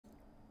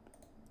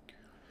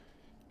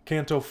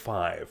Canto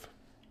 5.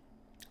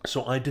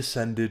 So I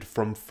descended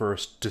from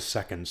first to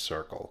second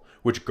circle,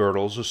 which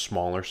girdles a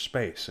smaller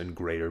space and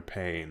greater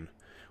pain,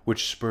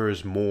 which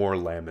spurs more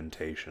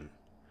lamentation.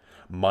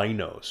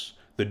 Minos,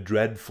 the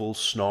dreadful,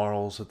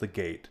 snarls at the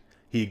gate.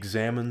 He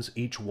examines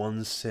each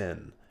one's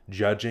sin,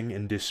 judging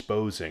and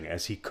disposing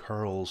as he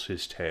curls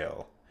his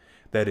tail.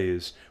 That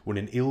is, when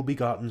an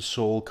ill-begotten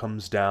soul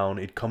comes down,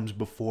 it comes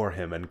before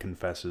him and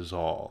confesses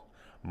all.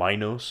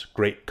 Minos,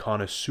 great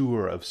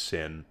connoisseur of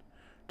sin,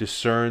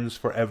 discerns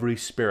for every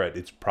spirit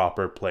its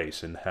proper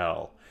place in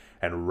hell,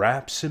 and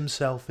wraps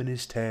himself in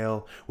his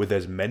tale with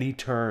as many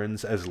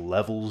turns as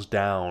levels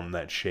down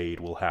that shade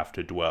will have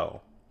to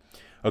dwell.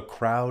 A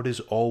crowd is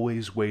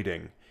always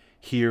waiting.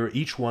 Here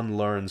each one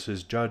learns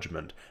his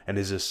judgment and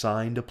is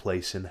assigned a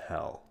place in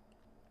hell.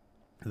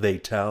 They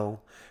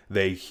tell,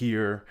 they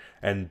hear,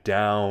 and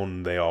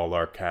down they all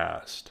are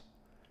cast.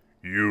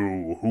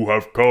 "You who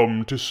have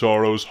come to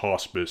sorrow's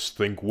hospice,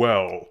 think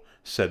well,"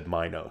 said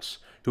Minos,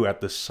 who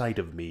at the sight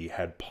of me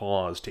had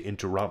paused to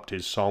interrupt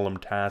his solemn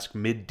task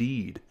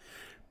mid-deed.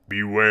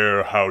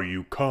 "Beware how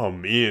you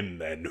come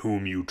in and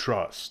whom you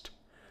trust.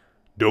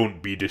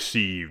 Don't be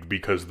deceived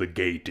because the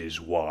gate is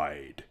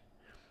wide."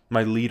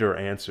 My leader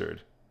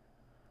answered,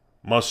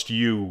 "Must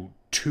you,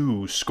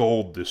 too,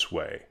 scold this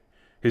way?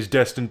 His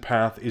destined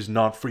path is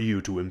not for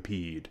you to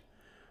impede.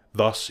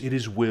 Thus it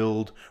is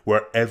willed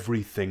where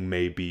everything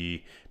may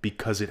be,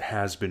 because it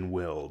has been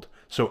willed,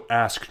 so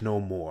ask no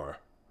more."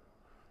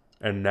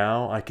 And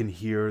now I can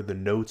hear the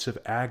notes of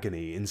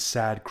agony in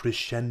sad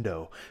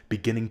crescendo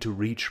beginning to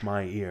reach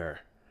my ear.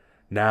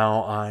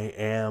 Now I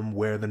am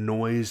where the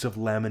noise of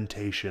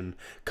lamentation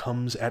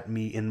comes at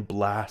me in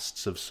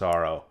blasts of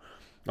sorrow.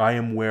 I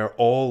am where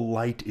all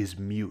light is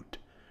mute,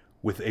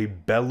 with a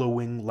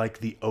bellowing like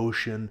the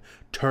ocean,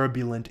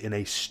 turbulent in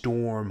a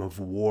storm of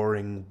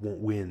warring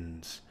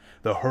winds,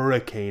 the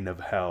hurricane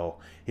of hell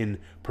in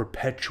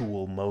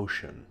perpetual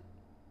motion,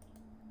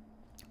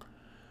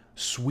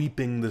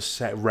 sweeping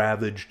the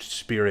ravaged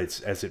spirits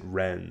as it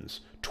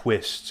rends,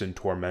 twists and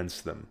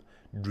torments them.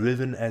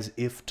 Driven as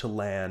if to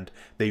land,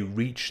 they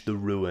reach the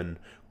ruin,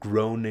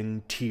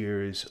 groaning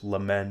tears,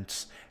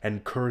 laments,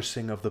 and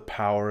cursing of the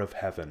power of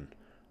heaven.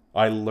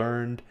 I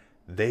learned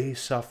they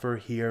suffer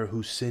here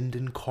who sinned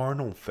in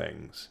carnal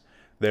things,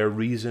 their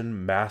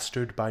reason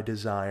mastered by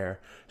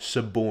desire,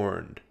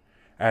 suborned,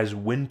 as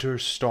winter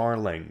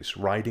starlings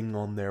riding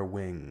on their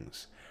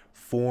wings,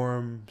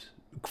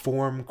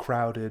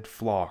 form-crowded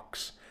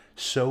flocks,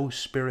 so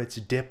spirits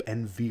dip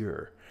and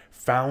veer,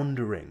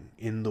 foundering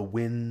in the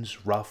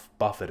wind's rough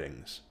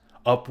buffetings,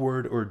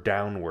 upward or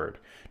downward,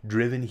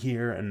 driven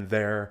here and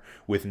there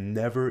with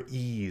never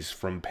ease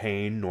from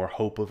pain nor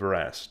hope of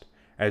rest,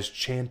 as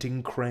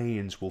chanting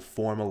cranes will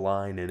form a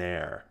line in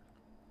air.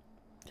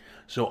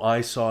 So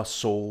I saw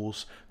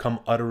souls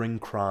come uttering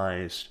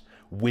cries,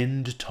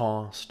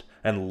 wind-tossed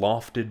and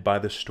lofted by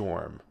the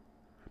storm.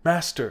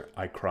 "Master,"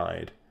 I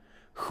cried,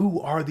 "who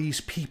are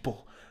these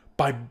people,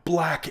 by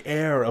black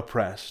air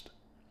oppressed?"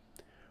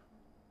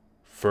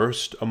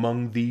 "First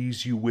among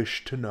these you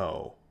wish to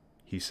know,"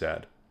 he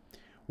said,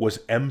 "was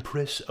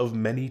Empress of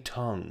many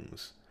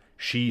tongues.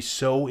 She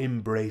so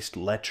embraced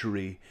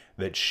lechery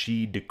that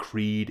she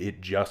decreed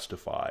it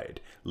justified,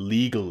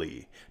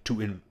 legally,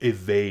 to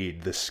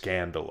evade the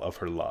scandal of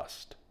her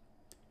lust.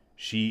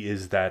 She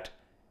is that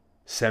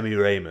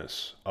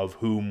Semiramis of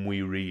whom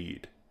we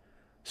read.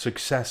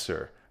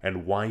 Successor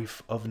and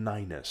wife of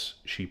Ninus,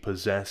 she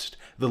possessed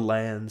the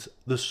lands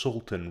the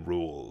Sultan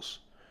rules.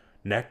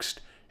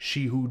 Next,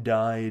 she who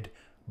died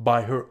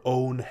by her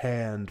own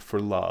hand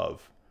for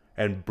love,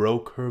 and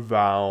broke her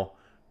vow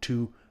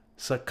to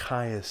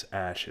Sachias'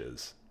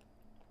 ashes.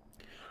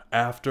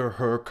 After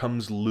her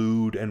comes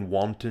lewd and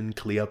wanton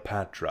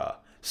Cleopatra,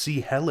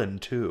 see Helen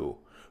too,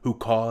 who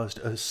caused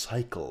a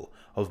cycle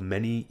of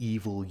many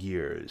evil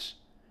years,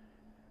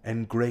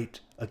 and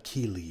great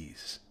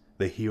Achilles,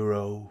 the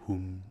hero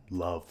whom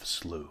love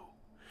slew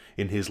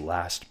in his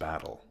last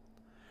battle.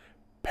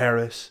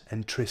 Paris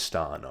and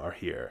Tristan are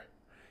here.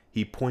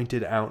 He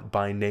pointed out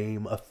by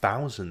name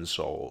 1,000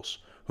 souls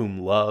whom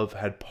love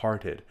had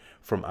parted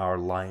from our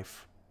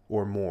life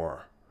or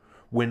more.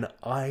 When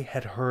I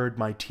had heard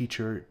my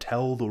teacher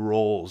tell the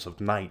roles of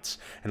knights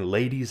and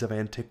ladies of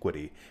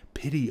antiquity,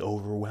 pity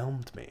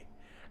overwhelmed me,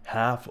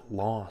 half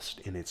lost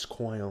in its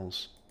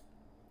coils.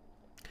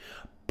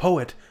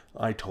 "Poet,"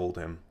 I told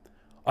him,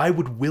 "I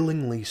would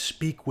willingly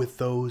speak with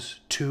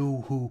those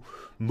two who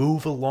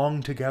move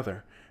along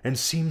together and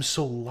seem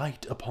so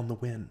light upon the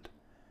wind."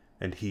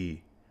 And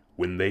he,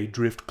 "When they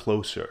drift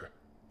closer,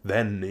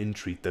 then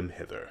entreat them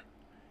hither,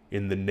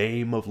 in the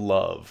name of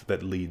love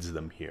that leads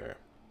them here.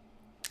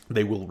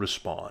 They will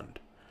respond."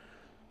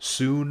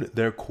 Soon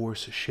their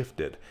course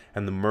shifted,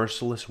 and the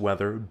merciless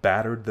weather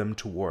battered them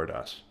toward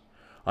us.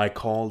 I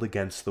called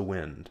against the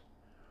wind,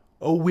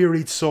 "O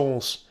wearied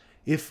souls,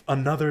 if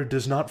another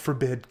does not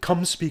forbid,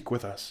 come speak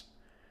with us."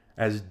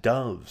 As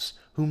doves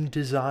whom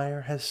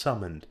desire has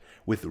summoned,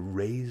 with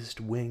raised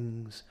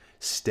wings,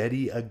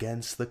 steady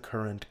against the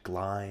current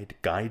glide,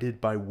 guided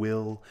by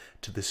will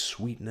to the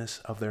sweetness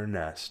of their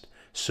nest.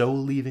 So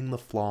leaving the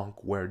flock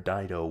where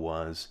Dido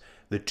was,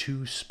 the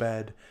two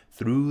sped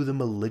through the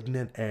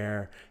malignant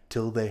air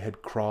till they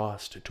had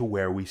crossed to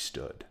where we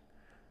stood.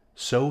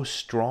 So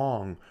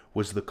strong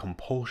was the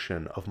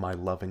compulsion of my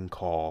loving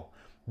call,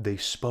 they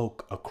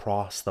spoke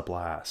across the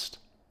blast.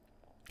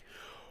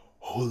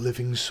 O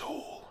living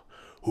soul,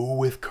 who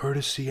with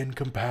courtesy and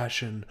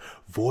compassion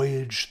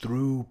voyaged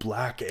through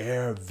black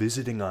air,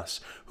 visiting us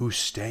who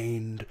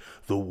stained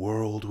the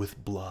world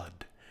with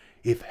blood,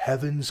 if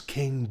heaven's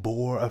king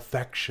bore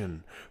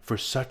affection for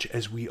such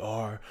as we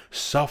are,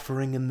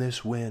 suffering in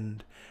this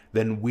wind,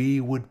 then we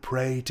would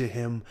pray to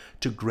him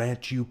to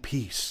grant you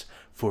peace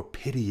for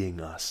pitying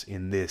us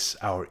in this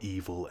our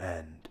evil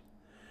end.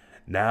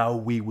 Now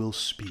we will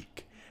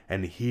speak,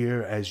 and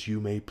hear as you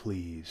may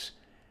please,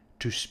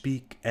 to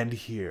speak and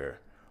hear,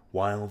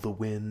 while the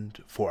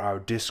wind for our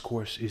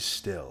discourse is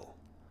still.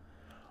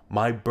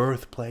 My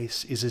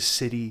birthplace is a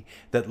city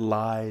that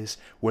lies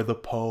where the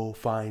Po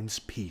finds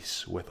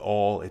peace with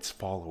all its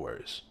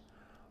followers.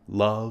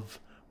 Love,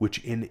 which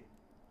in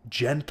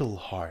gentle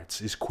hearts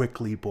is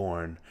quickly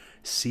born,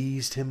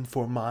 seized him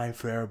for my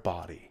fair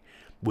body,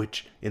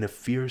 which in a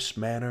fierce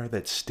manner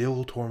that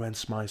still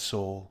torments my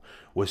soul,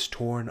 was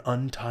torn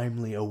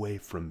untimely away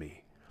from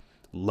me.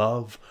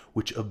 Love,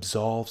 which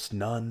absolves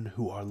none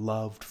who are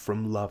loved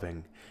from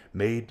loving,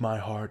 made my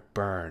heart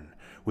burn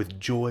with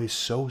joy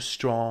so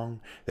strong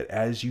that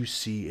as you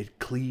see it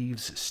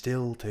cleaves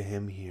still to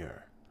him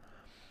here.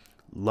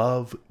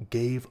 Love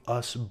gave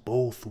us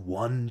both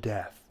one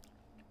death.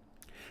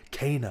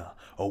 Cana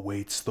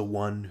awaits the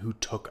one who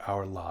took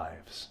our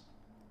lives.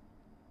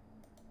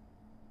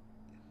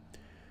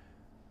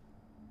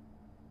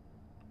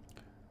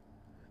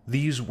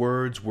 These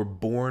words were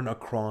borne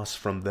across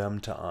from them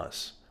to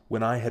us.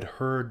 When I had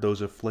heard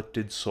those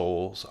afflicted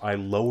souls, I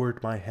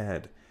lowered my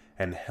head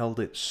and held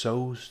it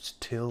so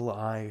till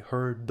I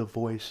heard the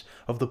voice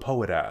of the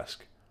poet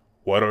ask,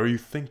 "What are you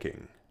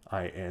thinking?"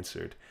 I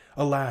answered,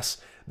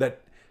 "Alas,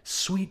 that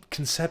sweet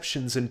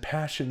conceptions and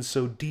passions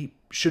so deep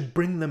should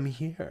bring them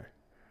here."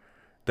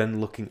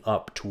 Then looking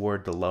up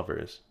toward the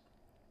lovers,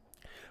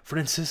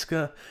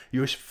 "Francisca,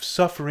 your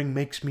suffering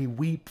makes me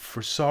weep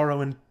for sorrow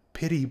and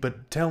pity,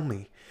 but tell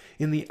me,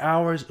 in the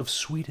hours of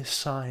sweetest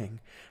sighing,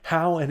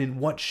 how and in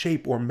what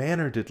shape or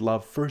manner did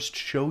love first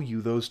show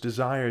you those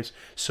desires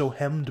so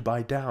hemmed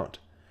by doubt?"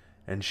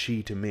 And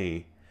she to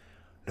me,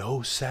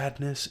 "No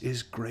sadness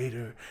is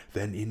greater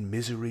than in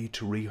misery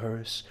to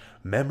rehearse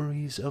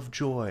memories of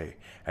joy,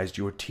 as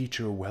your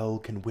teacher well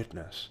can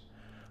witness.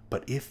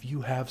 But if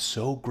you have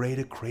so great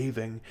a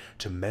craving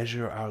to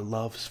measure our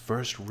love's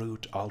first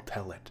root, I'll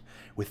tell it,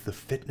 with the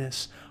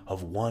fitness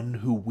of one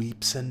who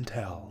weeps and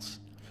tells.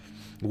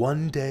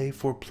 One day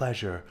for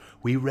pleasure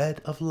we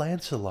read of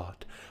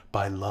Lancelot,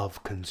 by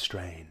love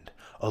constrained,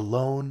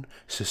 alone,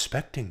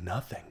 suspecting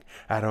nothing,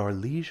 at our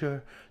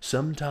leisure,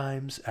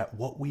 sometimes at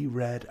what we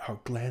read our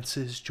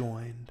glances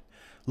joined,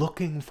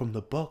 looking from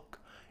the book,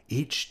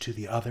 each to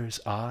the other's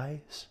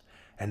eyes,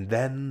 and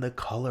then the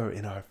color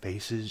in our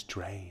faces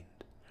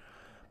drained.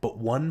 But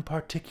one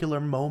particular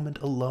moment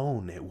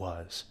alone it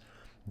was,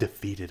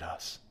 defeated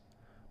us.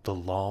 The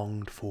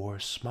longed-for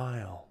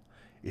smile,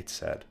 it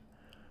said,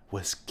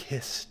 was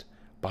kissed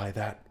by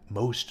that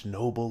most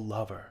noble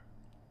lover.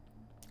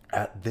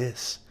 At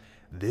this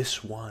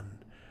one,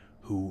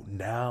 who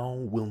now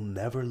will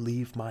never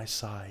leave my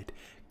side,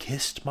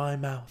 kissed my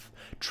mouth,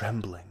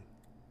 trembling.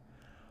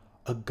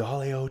 A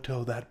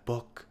Galeotto that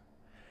book,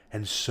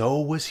 and so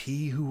was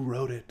he who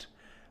wrote it.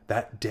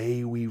 That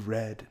day we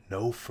read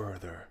no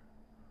further."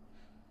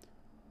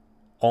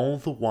 All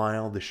the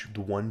while the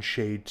one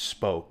shade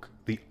spoke,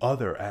 the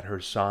other at her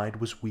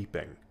side was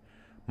weeping.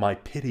 My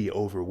pity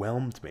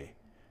overwhelmed me,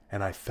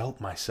 and I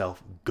felt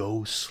myself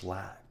go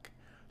slack,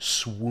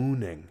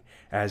 swooning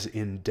as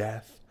in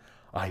death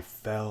I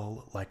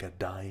fell like a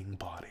dying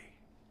body.